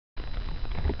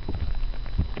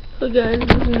So guys,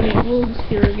 this is Willis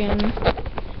here again,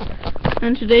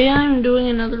 and today I'm doing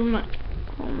another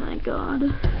oh my god.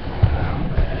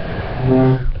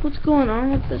 What's going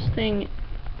on with this thing?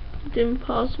 It's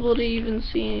impossible to even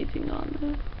see anything on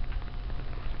there.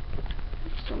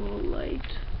 Some light.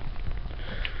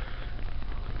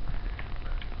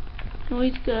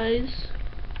 Anyways guys,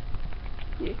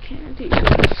 you can't even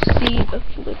see the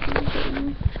flipping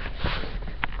thing.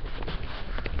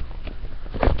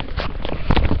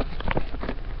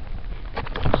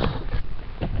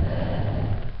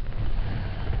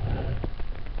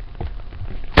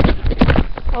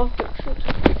 I'll fix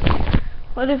it.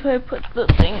 What if I put the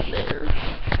thing there?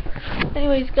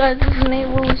 Anyways guys, this is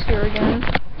Willis here again.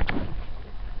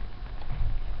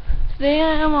 Today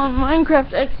I am on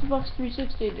Minecraft Xbox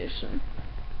 360 edition.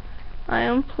 I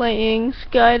am playing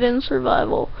Skyden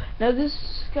Survival. Now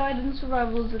this Skyden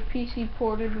Survival is a PC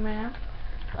ported map.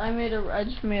 I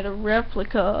just made a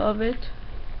replica of it.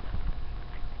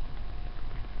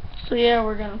 So yeah,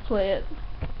 we're gonna play it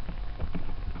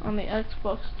on the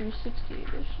Xbox 360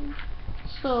 edition.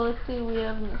 So let's see what we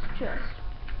have in this chest.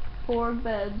 4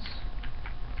 beds,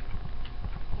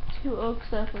 2 oak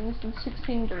saplings, and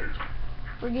 16 dirt.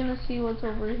 We're gonna see what's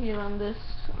over here on this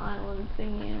island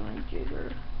thingy and a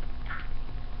jigger.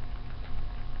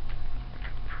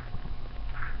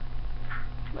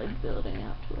 By building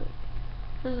up to it.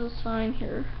 There's a sign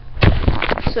here.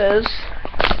 It says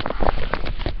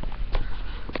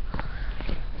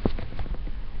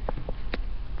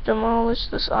demolish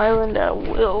this island at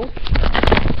will.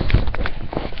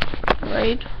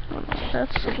 Right? I don't know what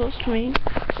that's supposed to mean.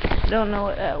 I don't know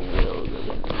what at will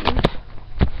really means.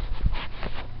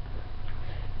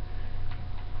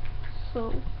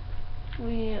 So we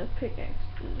need a pickaxe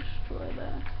to destroy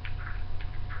that.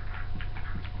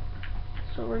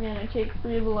 So we're gonna take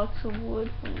 3 blocks of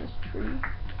wood from this tree.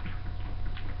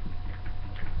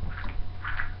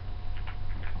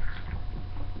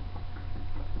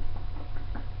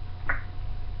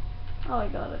 Oh, I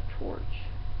got a torch,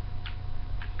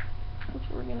 which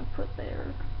we're gonna put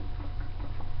there.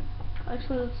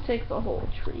 Actually, let's take the whole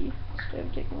tree instead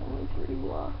of taking only 3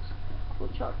 blocks. We'll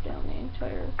chop down the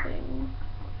entire thing.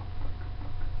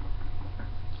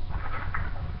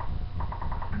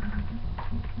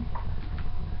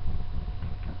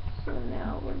 So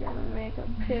now we're gonna make a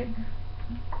pick.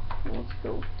 Let's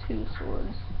go with 2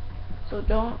 swords. So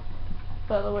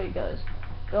by the way guys,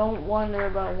 don't wonder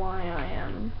about why I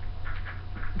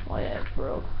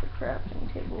broke the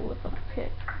crafting table with a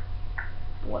pick.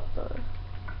 What the?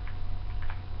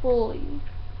 Holy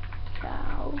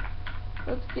cow.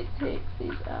 Let's take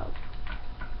these out.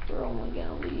 We're only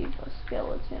gonna leave a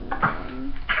skeleton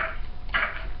one.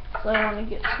 So I wanna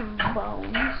get some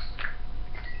bones.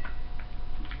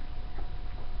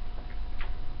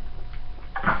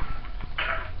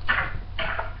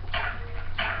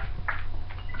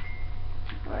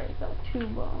 Alright, got 2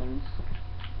 bones.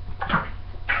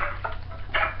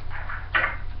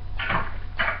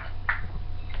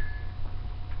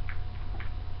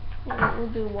 We'll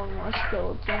do 1 more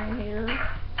skeleton here.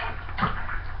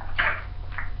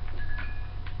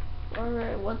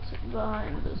 Alright, what's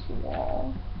behind this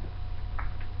wall?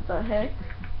 The heck?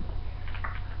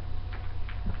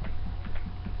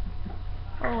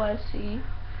 Oh, I see.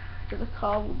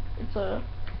 It's a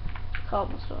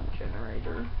cobblestone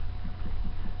generator.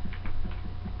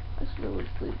 Actually,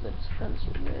 let's leave the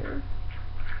dispenser there.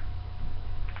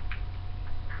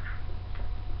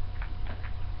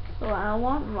 So I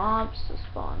want mobs to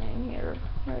spawn in here,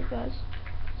 right guys?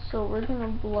 So we're gonna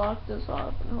block this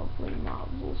off and hopefully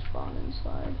mobs will spawn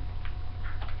inside.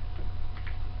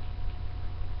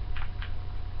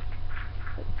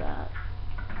 Like that.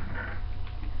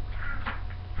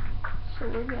 So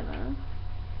we're gonna...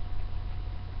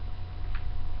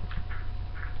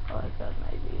 Oh, I got an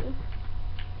idea.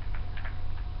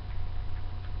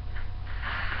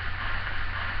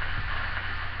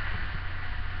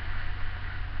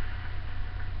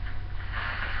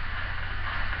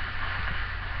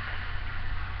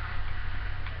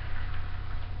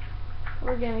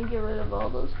 We're gonna get rid of all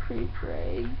those creeper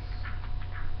eggs.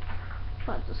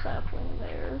 Plant the sapling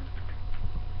there.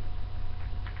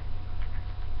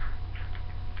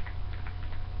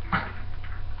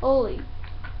 Holy.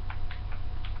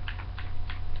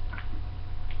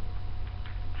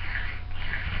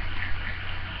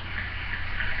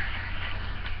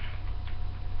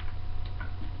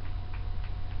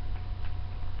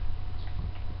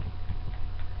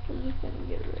 We're just gonna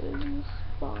get rid of these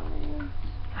spawn eggs.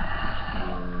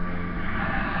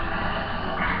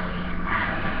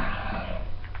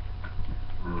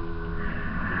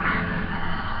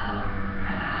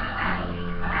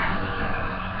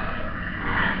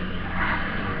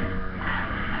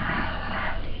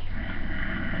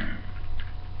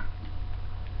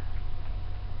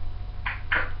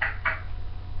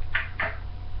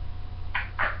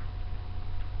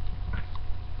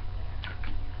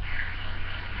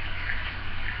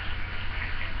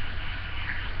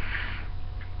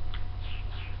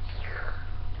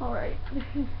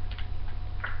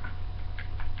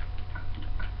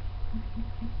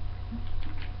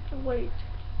 Wait.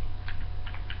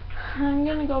 I'm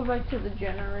gonna go back to the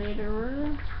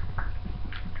generator.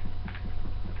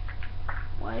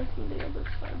 Why isn't the other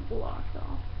side blocked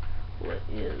off? Well, it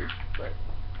is, but...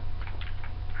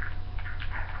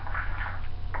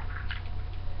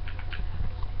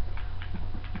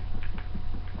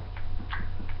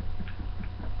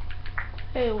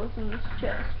 Hey, what's in this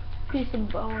chest? Piece of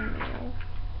bone meal.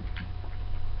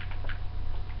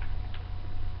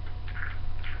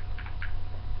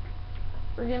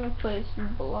 We're gonna place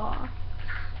blocks,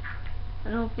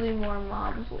 and hopefully more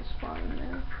mobs will spawn in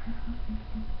there.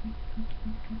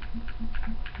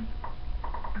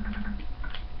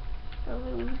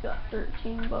 Okay, we've got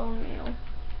 13 bone meal.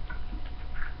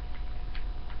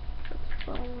 That's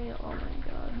bone meal, oh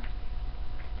my god.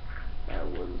 That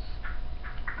was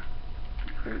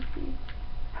creepy.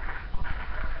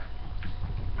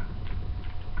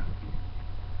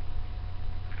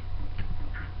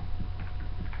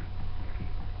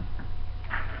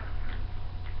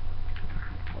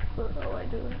 Oh, I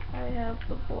do. I have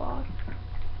the block.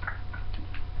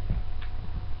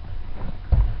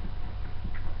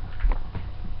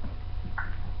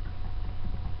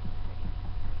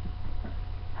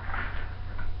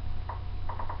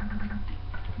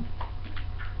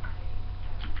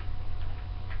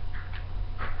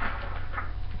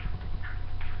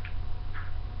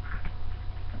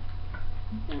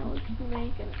 Now we can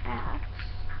make an axe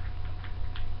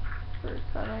for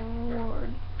cutting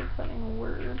wood.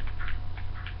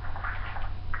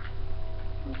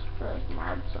 I'm surprised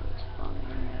mobs aren't spawning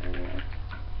in there yet.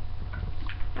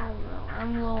 Oh no,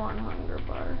 I'm low on hunger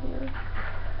bar here.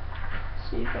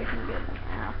 See if I can get an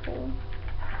apple.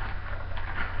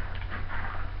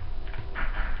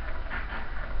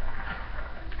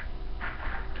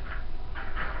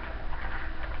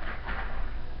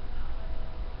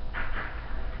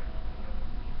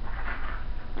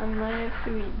 I might have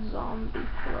to eat zombie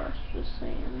flesh, just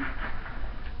saying.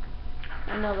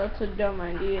 I know that's a dumb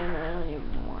idea and I don't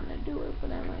even want to do it,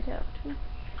 but I might have to.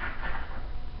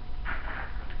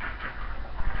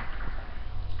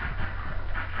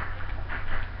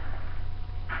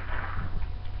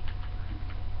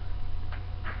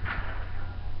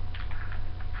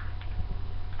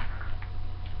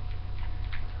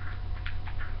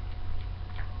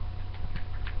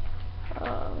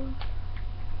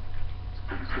 Let's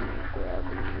continue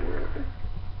grabbing wood.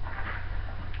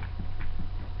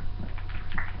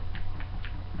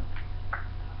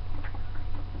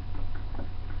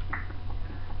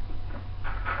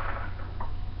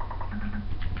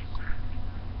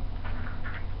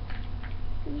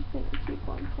 I'm just gonna keep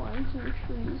on planting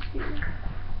trees here.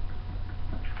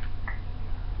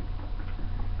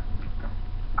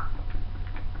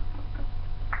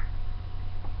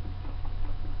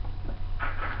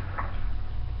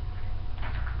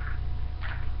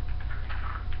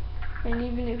 And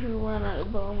even if we run out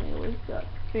of bone meal, we've got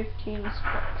 15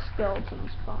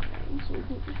 skeletons spawning, so we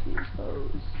can just use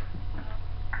those.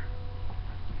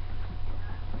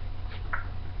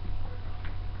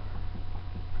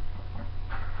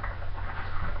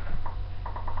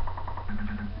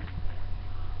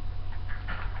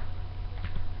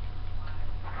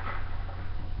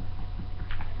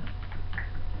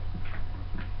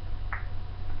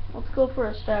 Let's go for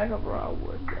a stack of raw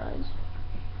wood, guys.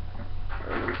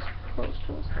 Or at least close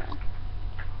to a stack.